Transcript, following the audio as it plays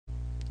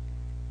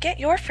Get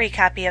your free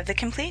copy of the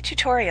complete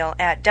tutorial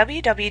at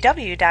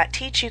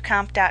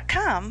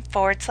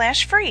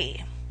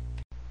www.teachucomp.com/free.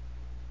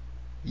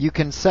 You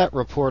can set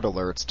report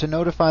alerts to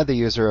notify the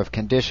user of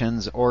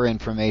conditions or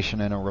information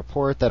in a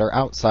report that are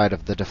outside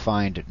of the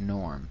defined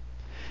norm.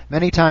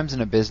 Many times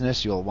in a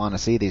business you'll want to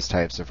see these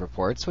types of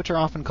reports, which are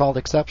often called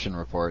exception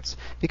reports,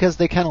 because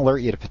they can alert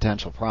you to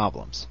potential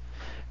problems.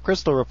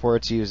 Crystal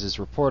Reports uses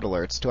report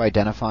alerts to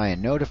identify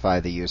and notify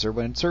the user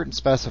when certain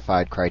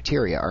specified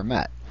criteria are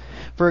met.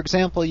 For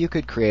example, you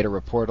could create a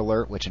report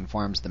alert which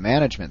informs the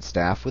management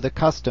staff with a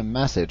custom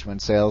message when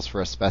sales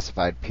for a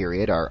specified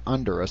period are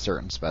under a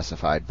certain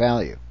specified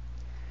value.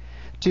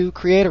 To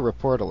create a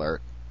report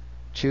alert,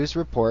 choose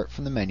Report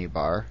from the menu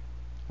bar,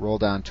 roll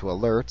down to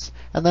Alerts,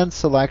 and then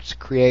select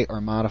Create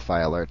or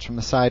Modify Alerts from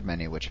the side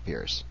menu which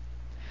appears.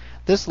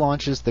 This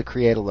launches the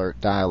Create Alert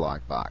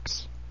dialog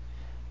box.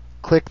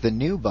 Click the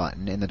New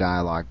button in the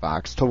dialog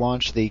box to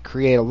launch the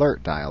Create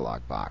Alert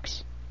dialog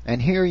box.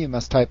 And here you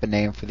must type a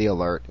name for the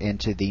alert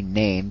into the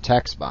Name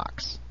text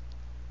box.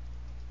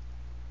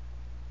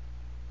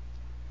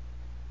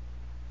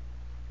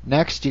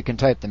 Next, you can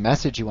type the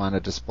message you want to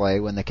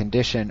display when the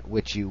condition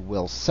which you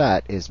will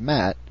set is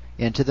met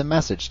into the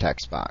Message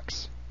text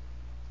box.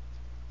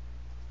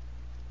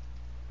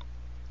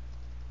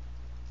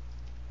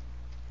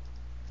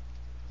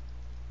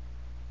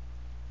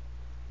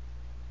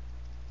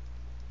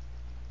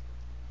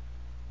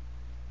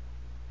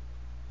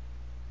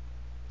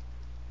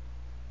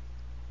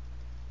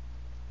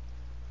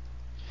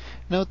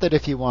 Note that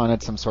if you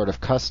wanted some sort of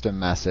custom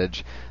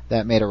message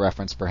that made a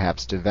reference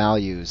perhaps to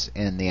values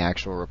in the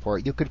actual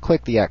report, you could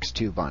click the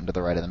X2 button to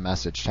the right of the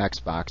message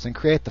text box and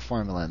create the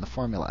formula in the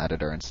formula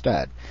editor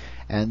instead.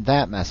 And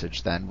that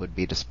message then would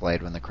be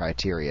displayed when the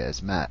criteria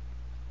is met.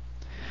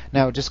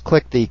 Now just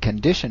click the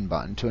Condition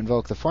button to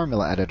invoke the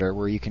formula editor,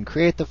 where you can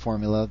create the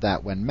formula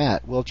that, when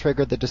met, will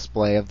trigger the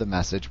display of the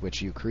message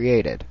which you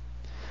created.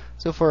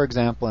 So for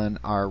example, in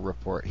our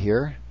report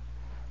here,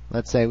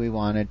 let's say we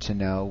wanted to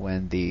know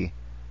when the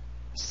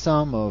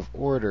sum of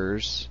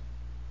orders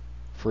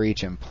for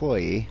each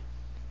employee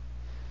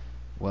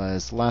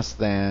was less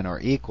than or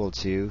equal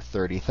to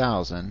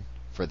 30,000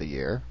 for the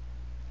year.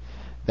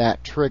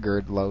 That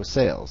triggered low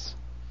sales.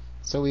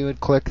 So we would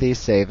click the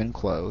Save and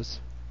Close.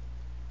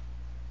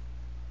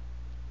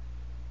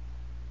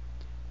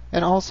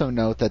 And also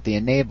note that the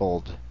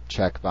Enabled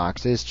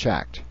checkbox is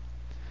checked,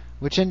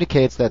 which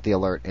indicates that the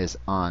alert is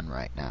on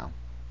right now.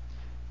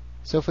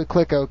 So if we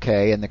click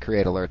OK in the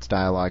Create Alerts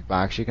dialog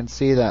box, you can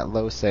see that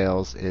low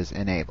sales is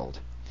enabled.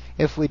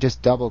 If we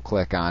just double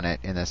click on it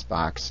in this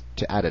box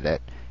to edit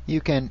it, you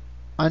can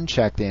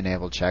uncheck the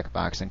Enabled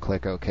checkbox and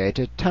click OK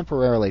to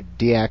temporarily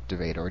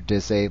deactivate or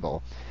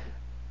disable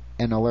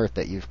an alert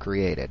that you've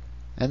created.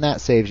 And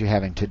that saves you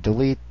having to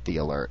delete the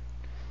alert.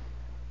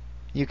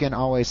 You can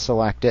always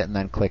select it and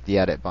then click the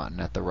Edit button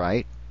at the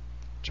right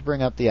to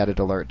bring up the Edit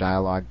Alert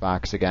dialog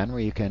box again, where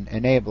you can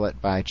enable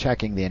it by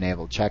checking the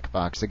Enabled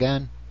checkbox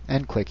again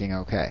and clicking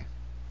OK.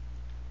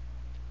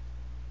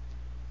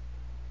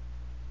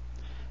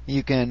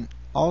 You can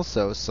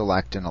also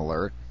select an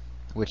alert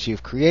which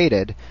you've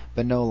created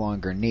but no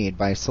longer need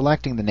by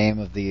selecting the name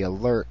of the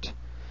alert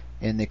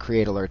in the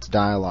Create Alerts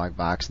dialog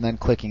box and then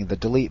clicking the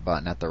Delete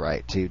button at the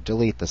right to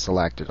delete the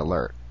selected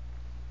alert.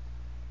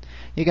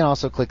 You can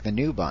also click the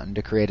New button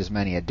to create as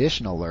many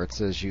additional alerts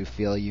as you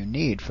feel you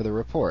need for the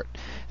report.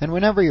 And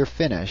whenever you're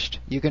finished,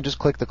 you can just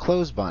click the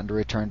Close button to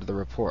return to the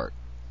report.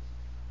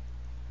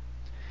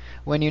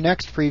 When you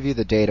next preview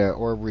the data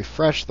or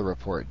refresh the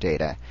report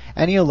data,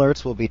 any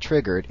alerts will be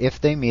triggered if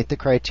they meet the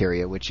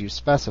criteria which you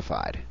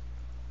specified.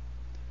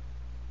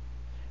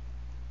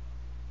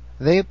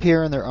 They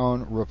appear in their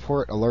own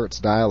Report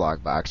Alerts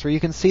dialog box, where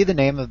you can see the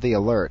name of the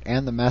alert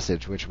and the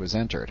message which was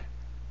entered.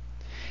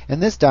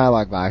 In this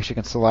dialog box, you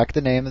can select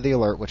the name of the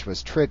alert which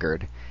was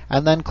triggered,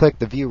 and then click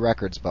the View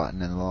Records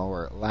button in the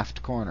lower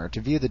left corner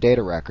to view the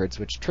data records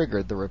which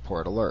triggered the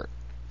report alert.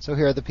 So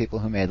here are the people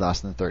who made less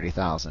than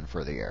 30,000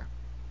 for the year.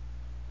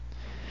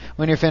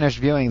 When you're finished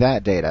viewing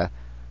that data,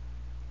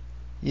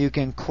 you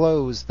can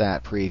close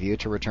that preview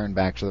to return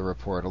back to the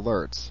Report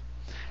Alerts.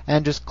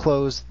 And just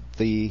close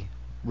the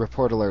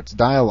Report Alerts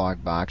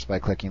dialog box by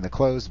clicking the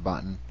Close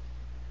button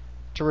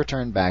to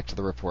return back to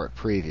the report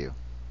preview.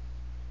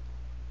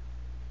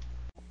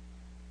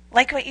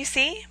 Like what you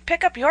see?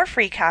 Pick up your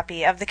free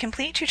copy of the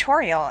complete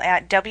tutorial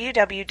at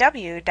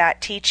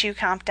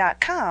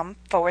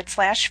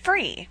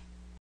www.teachucomp.com/free.